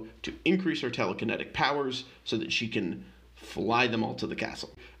Tamio to increase her telekinetic powers so that she can fly them all to the castle.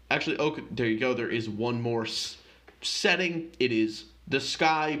 Actually, there you go, there is one more setting. It is the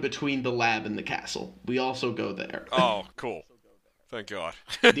sky between the lab and the castle. We also go there. Oh, cool. Thank God.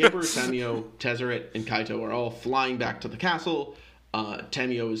 The Emperor, Tamio, Tezzeret, and Kaito are all flying back to the castle.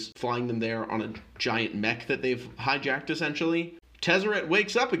 Tamio is flying them there on a giant mech that they've hijacked, essentially. Tezzeret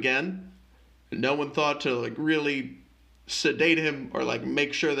wakes up again. No one thought to, really sedate him or,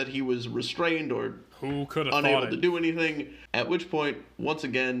 make sure that he was restrained or Who could have unable thought to it? do anything. At which point, once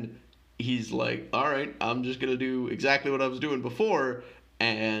again, he's like, all right, I'm just going to do exactly what I was doing before.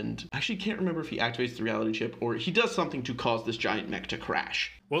 And I actually can't remember if he activates the reality chip or he does something to cause this giant mech to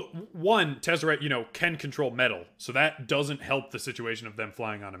crash. Well, one, Tezzeret, can control metal, so that doesn't help the situation of them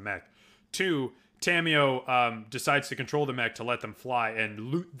flying on a mech. 2, Tamio decides to control the mech to let them fly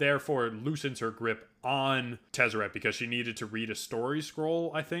and therefore loosens her grip on Tezzeret because she needed to read a story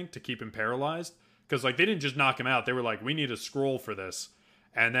scroll, I think, to keep him paralyzed. Because, they didn't just knock him out. They were like, we need a scroll for this.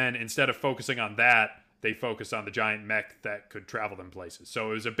 And then instead of focusing on that, they focused on the giant mech that could travel them places.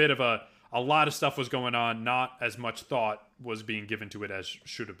 So it was a bit of a lot of stuff was going on. Not as much thought was being given to it as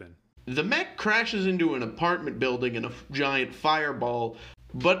should have been. The mech crashes into an apartment building in a giant fireball,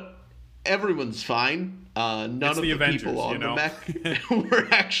 but everyone's fine. None It's of the Avengers, people on you know? the mech were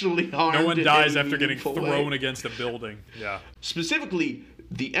actually harmed. No one in dies any after getting meaningful thrown way. against a building. Yeah. Specifically,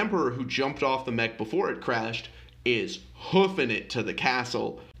 the Emperor who jumped off the mech before it crashed is hoofing it to the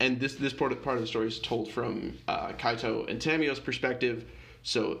castle. And this part of the story is told from Kaito and Tamio's perspective.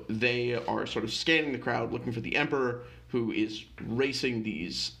 So they are sort of scanning the crowd, looking for the Emperor, who is racing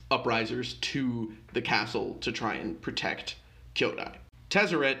these uprisers to the castle to try and protect Kyodai.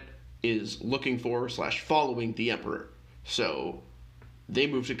 Tezzeret is looking for / following the Emperor. So they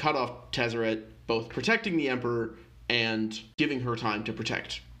move to cut off Tezzeret, both protecting the Emperor and giving her time to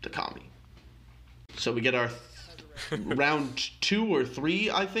protect the Kami. So we get our round 2 or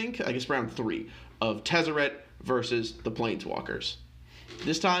 3, I think. I guess round 3 of Tezzeret versus the Planeswalkers.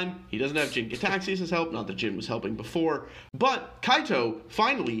 This time, he doesn't have Jin Gitaxias' help, not that Jin was helping before, but Kaito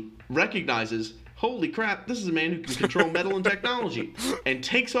finally recognizes, holy crap, this is a man who can control metal and technology, and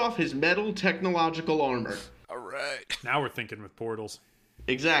takes off his metal technological armor. All right. Now we're thinking with portals.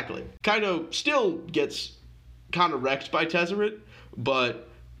 Exactly. Kaito still gets kind of wrecked by Tezzeret, but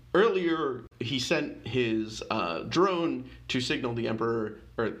earlier he sent his drone to signal the Emperor,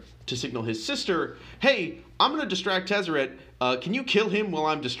 or to signal his sister, hey, I'm going to distract Tezzeret. Can you kill him while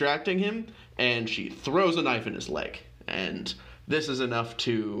I'm distracting him? And she throws a knife in his leg. And this is enough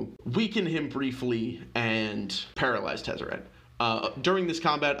to weaken him briefly and paralyze Tezzeret. During this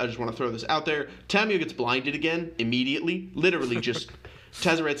combat, I just want to throw this out there. Tamio gets blinded again immediately. Literally just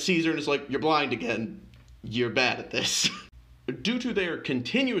Tezzeret sees her and is like, you're blind again. You're bad at this. Due to their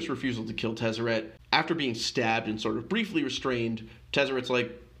continuous refusal to kill Tezzeret, after being stabbed and sort of briefly restrained, Tezzeret's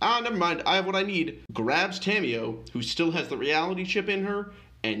like, never mind, I have what I need. Grabs Tamio, who still has the reality chip in her,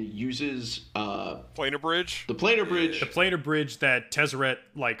 and uses Planar bridge. the planar bridge. The planar bridge that Tezzeret,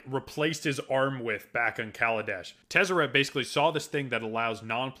 replaced his arm with back on Kaladesh. Tezzeret basically saw this thing that allows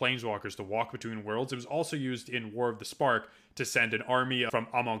non-planeswalkers to walk between worlds. It was also used in War of the Spark to send an army from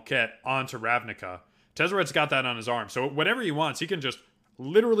Amonkhet onto Ravnica. Tezzeret's got that on his arm, so whenever he wants, he can just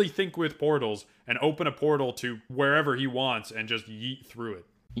literally think with portals and open a portal to wherever he wants and just yeet through it.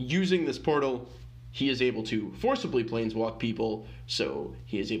 Using this portal, he is able to forcibly planeswalk people, so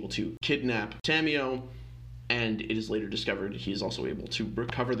he is able to kidnap Tamio, and it is later discovered he is also able to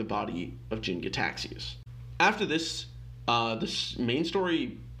recover the body of Jin Gitaxias. After this, this main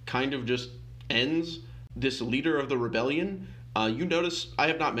story kind of just ends. This leader of the rebellion, you notice I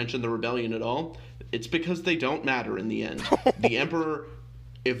have not mentioned the rebellion at all. It's because they don't matter in the end. The Emperor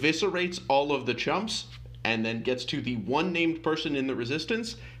eviscerates all of the chumps, and then gets to the one named person in the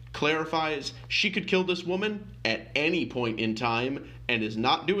resistance, clarifies she could kill this woman at any point in time, and is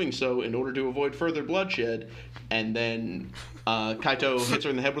not doing so in order to avoid further bloodshed, and then Kaito hits her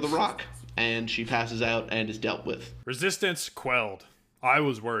in the head with a rock, and she passes out and is dealt with. Resistance quelled. I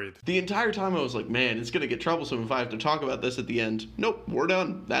was worried. The entire time I was like, man, it's going to get troublesome if I have to talk about this at the end. Nope, we're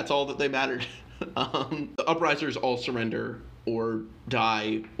done. That's all that they mattered. The uprisers all surrender, or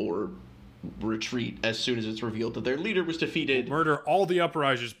die, or retreat as soon as it's revealed that their leader was defeated. Murder all the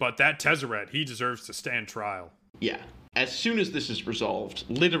uprisers, but that Tezzeret, he deserves to stand trial. Yeah. As soon as this is resolved,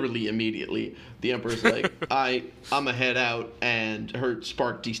 literally immediately, the Emperor's like, I'ma head out, and her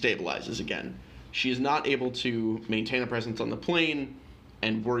spark destabilizes again. She is not able to maintain a presence on the plane,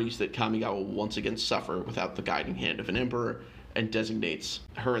 and worries that Kamigawa will once again suffer without the guiding hand of an Emperor, and designates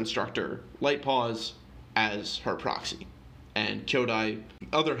her instructor, Lightpaws, as her proxy. And Kyodai, the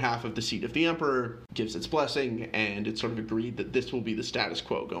other half of the seat of the Emperor, gives its blessing, and it's sort of agreed that this will be the status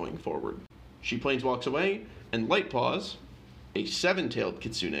quo going forward. She planeswalks away, and Lightpaws, a 7-tailed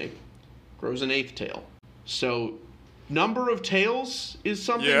kitsune, grows an 8th tail. So, number of tails is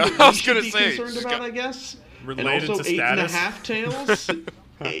something that we should be concerned about, I guess. Related and also to status. 8.5 tails.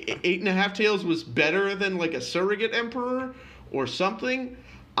 8.5 tails was better than like a surrogate emperor or something.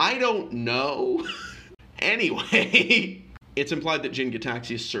 I don't know. Anyway, it's implied that Jin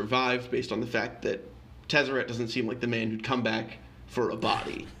Gitaxias survived based on the fact that Tezzeret doesn't seem like the man who'd come back for a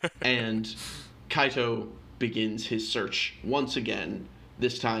body. And Kaito begins his search once again,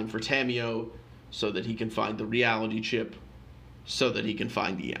 this time for Tamio, so that he can find the reality chip, so that he can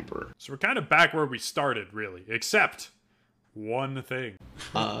find the Emperor. So we're kind of back where we started, really, except one thing.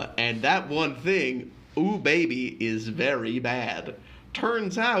 And that one thing, ooh baby, is very bad.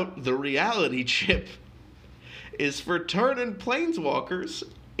 Turns out the reality chip is for turning planeswalkers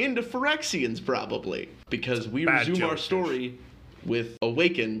into Phyrexians, probably. Because we Bad resume our joke, story with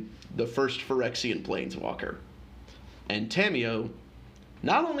Awaken, the first Phyrexian planeswalker. And Tamio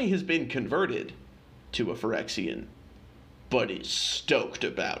not only has been converted to a Phyrexian, but is stoked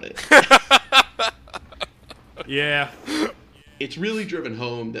about it. Yeah. It's really driven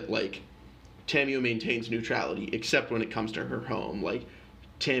home that, Tamio maintains neutrality, except when it comes to her home. Like,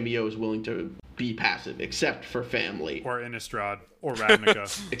 Tamio is willing to be passive, except for family. Or Innistrad. Or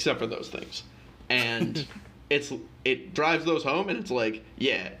Ravnica. Except for those things. And it drives those home, and it's like,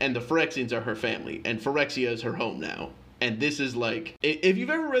 yeah, and the Phyrexians are her family, and Phyrexia is her home now. And this is like, if you've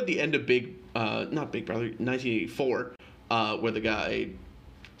ever read the end of not Big Brother, 1984, where the guy,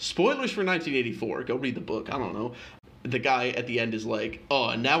 spoilers for 1984, go read the book, I don't know. The guy at the end is like,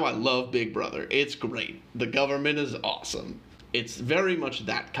 oh, now I love Big Brother. It's great. The government is awesome. It's very much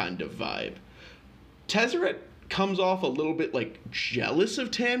that kind of vibe. Tezzeret comes off a little bit like jealous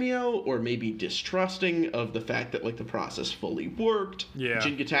of Tamio, or maybe distrusting of the fact that like the process fully worked. Yeah.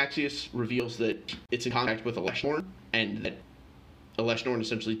 Jin Gitaxias reveals that it's in contact with Eleshnorn, and that Eleshnorn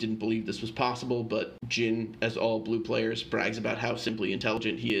essentially didn't believe this was possible, but Jin, as all blue players, brags about how simply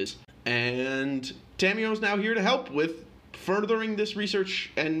intelligent he is. And Tamio is now here to help with furthering this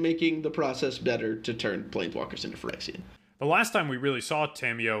research and making the process better to turn planeswalkers into Phyrexian. The last time we really saw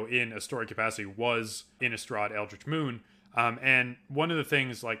Tamio in a story capacity was Innistrad Eldritch Moon. And one of the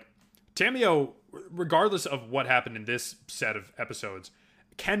things, like, Tamio, regardless of what happened in this set of episodes,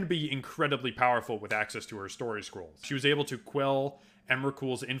 can be incredibly powerful with access to her story scrolls. She was able to quell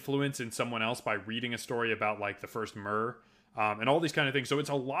Emrakul's influence in someone else by reading a story about, like, the first Myr, and all these kind of things. So it's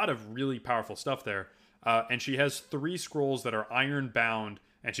a lot of really powerful stuff there. And she has 3 scrolls that are iron-bound,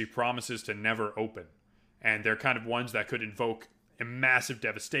 and she promises to never open. And they're kind of ones that could invoke a massive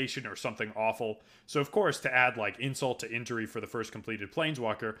devastation or something awful. So, of course, to add, like, insult to injury for the first completed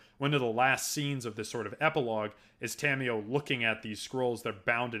Planeswalker, one of the last scenes of this sort of epilogue is Tamio looking at these scrolls that are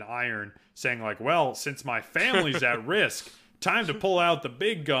bound in iron, saying, like, well, since my family's at risk, time to pull out the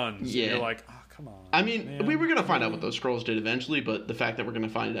big guns. Yeah. And you're like, oh, come on. I mean, man. we were going to find out what those scrolls did eventually, but the fact that we're going to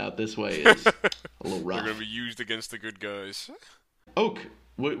find it out this way is a little rough. They're going to be used against the good guys. Oak,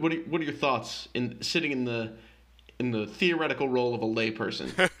 what are your thoughts in sitting in the theoretical role of a layperson?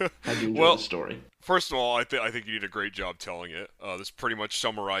 How do you enjoy the story? First of all, I think you did a great job telling it. This pretty much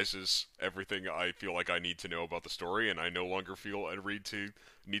summarizes everything I feel like I need to know about the story, and I no longer feel I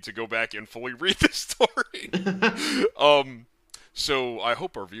need to go back and fully read the story. So I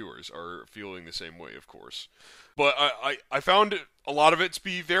hope our viewers are feeling the same way, of course. But I found a lot of it to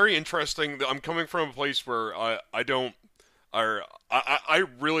be very interesting. I'm coming from a place where I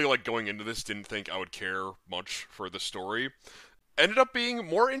really, like, going into this, didn't think I would care much for the story. Ended up being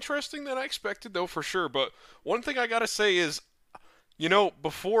more interesting than I expected, though, for sure. But one thing I gotta say is, you know,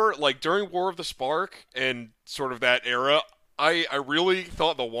 before, like, during War of the Spark and sort of that era, I really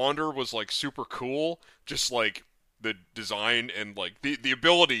thought the Wanderer was, like, super cool. Just, like, the design and, like, the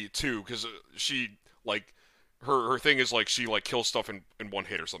ability, too, because she, like, her thing is, like, she, like, kills stuff in one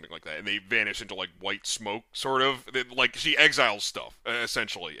hit or something like that, and they vanish into, like, white smoke, sort of. Like, she exiles stuff,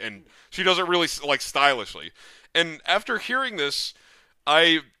 essentially, and she does it really, like, stylishly. And after hearing this,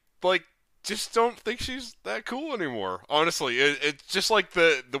 I, like, just don't think she's that cool anymore, honestly. It's just, like,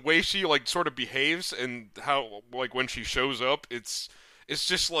 the way she, like, sort of behaves and how, like, when she shows up, it's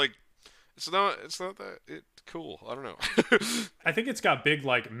just, like, it's not that cool. I don't know. I think it's got big,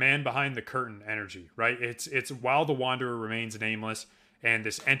 like, man behind the curtain energy, right? It's while the Wanderer remains nameless and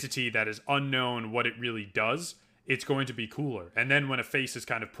this entity that is unknown what it really does, it's going to be cooler. And then when a face is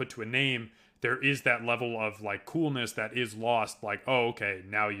kind of put to a name, there is that level of, like, coolness that is lost, like, oh, okay,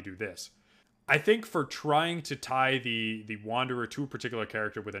 now you do this. I think for trying to tie the Wanderer to a particular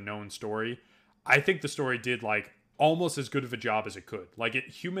character with a known story, I think the story did, like, almost as good of a job as it could. Like, it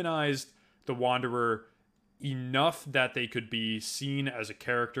humanized the Wanderer enough that they could be seen as a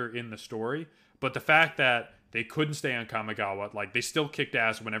character in the story, but the fact that they couldn't stay on Kamigawa, like, they still kicked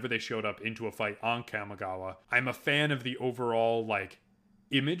ass whenever they showed up into a fight on Kamigawa. I'm a fan of the overall, like,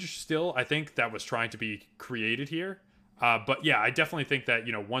 image still, I think, that was trying to be created here. But yeah, I definitely think that,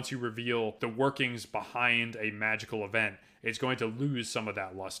 you know, once you reveal the workings behind a magical event, it's going to lose some of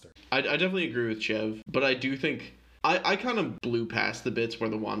that luster. I definitely agree with Chev, but I do think I kind of blew past the bits where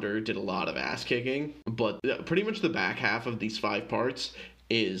the Wanderer did a lot of ass kicking, but pretty much the back half of these 5 parts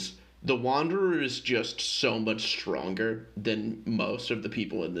is the Wanderer is just so much stronger than most of the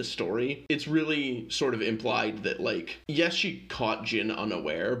people in this story. It's really sort of implied that, like, yes, she caught Jin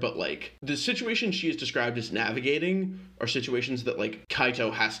unaware, but, like, the situations she is described as navigating are situations that, like,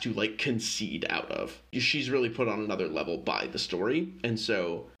 Kaito has to, like, concede out of. She's really put on another level by the story, and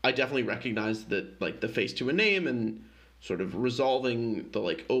so I definitely recognize that, like, the face to a name and sort of resolving the,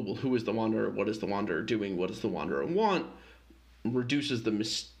 like, oh, well, who is the Wanderer? What is the Wanderer doing? What does the Wanderer want? Reduces the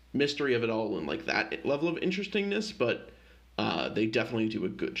mystery of it all and, like, that level of interestingness, but they definitely do a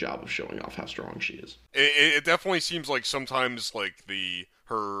good job of showing off how strong she is. It definitely seems like sometimes like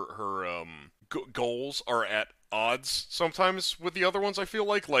her goals are at odds sometimes with the other ones. I feel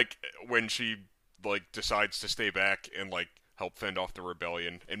like when she like decides to stay back and like help fend off the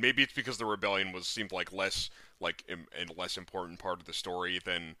rebellion, and maybe it's because the rebellion seemed like less like and less important part of the story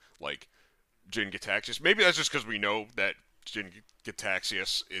than like Jin Gitaxias. Maybe that's just because we know that Jin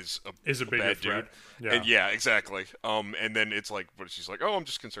Gitaxias is a bigger bad threat. dude. Yeah. And yeah, exactly. And then it's like, but she's like, oh, I'm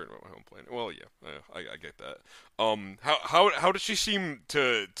just concerned about my home planet. Well, yeah, I get that. How does she seem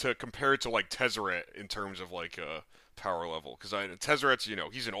to compare to like Tezzeret in terms of like power level? Because Tezzeret's,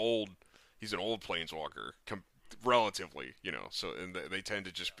 he's an old planeswalker, relatively, so and they tend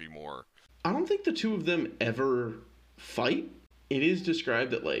to just be more. I don't think the two of them ever fight. It is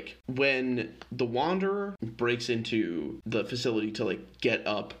described that, like, when the Wanderer breaks into the facility to, like, get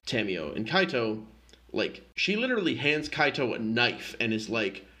up Tamio and Kaito, like, she literally hands Kaito a knife and is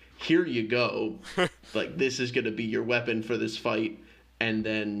like, here you go. Like, this is going to be your weapon for this fight. And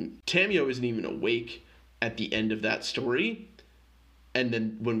then Tamio isn't even awake at the end of that story. And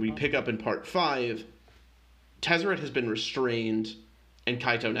then when we pick up in part 5, Tezzeret has been restrained and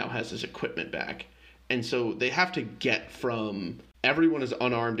Kaito now has his equipment back. And so they have to get from everyone is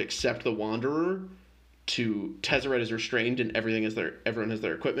unarmed except the Wanderer to Tezzeret is restrained and everyone has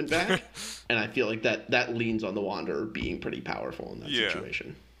their equipment back. And I feel like that leans on the Wanderer being pretty powerful in that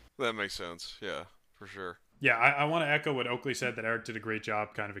situation. That makes sense. Yeah, for sure. Yeah, I want to echo what Oakley said, that Eric did a great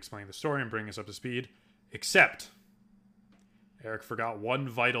job kind of explaining the story and bringing us up to speed. Except Eric forgot one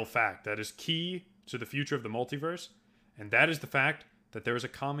vital fact that is key to the future of the multiverse, and that is the fact that there is a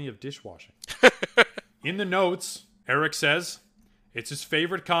kami of dishwashing. In the notes, Eric says it's his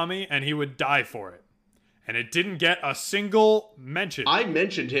favorite kami and he would die for it. And it didn't get a single mention. I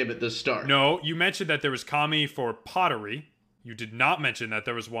mentioned him at the start. No, you mentioned that there was kami for pottery. You did not mention that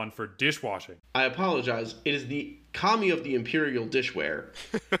there was one for dishwashing. I apologize. It is the kami of the Imperial Dishware.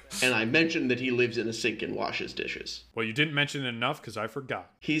 And I mentioned that he lives in a sink and washes dishes. Well, you didn't mention it enough because I forgot.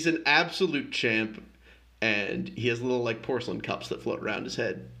 He's an absolute champ. And he has little, like, porcelain cups that float around his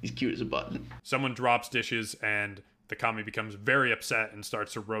head. He's cute as a button. Someone drops dishes, and the kami becomes very upset and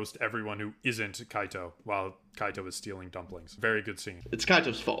starts to roast everyone who isn't Kaito, while Kaito is stealing dumplings. Very good scene. It's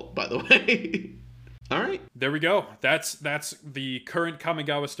Kaito's fault, by the way. All right. There we go. That's the current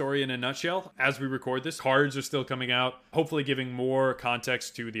Kamigawa story in a nutshell. As we record this, cards are still coming out, hopefully giving more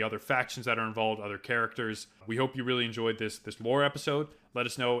context to the other factions that are involved, other characters. We hope you really enjoyed this lore episode. Let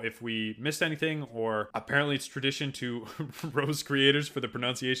us know if we missed anything, or apparently it's tradition to roast creators for the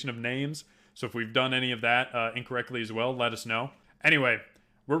pronunciation of names. So if we've done any of that incorrectly as well, let us know. Anyway,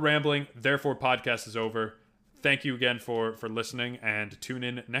 we're rambling. Therefore, podcast is over. Thank you again for listening, and tune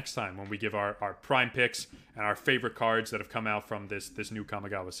in next time when we give our prime picks and our favorite cards that have come out from this new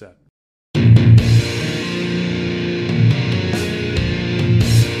Kamigawa set.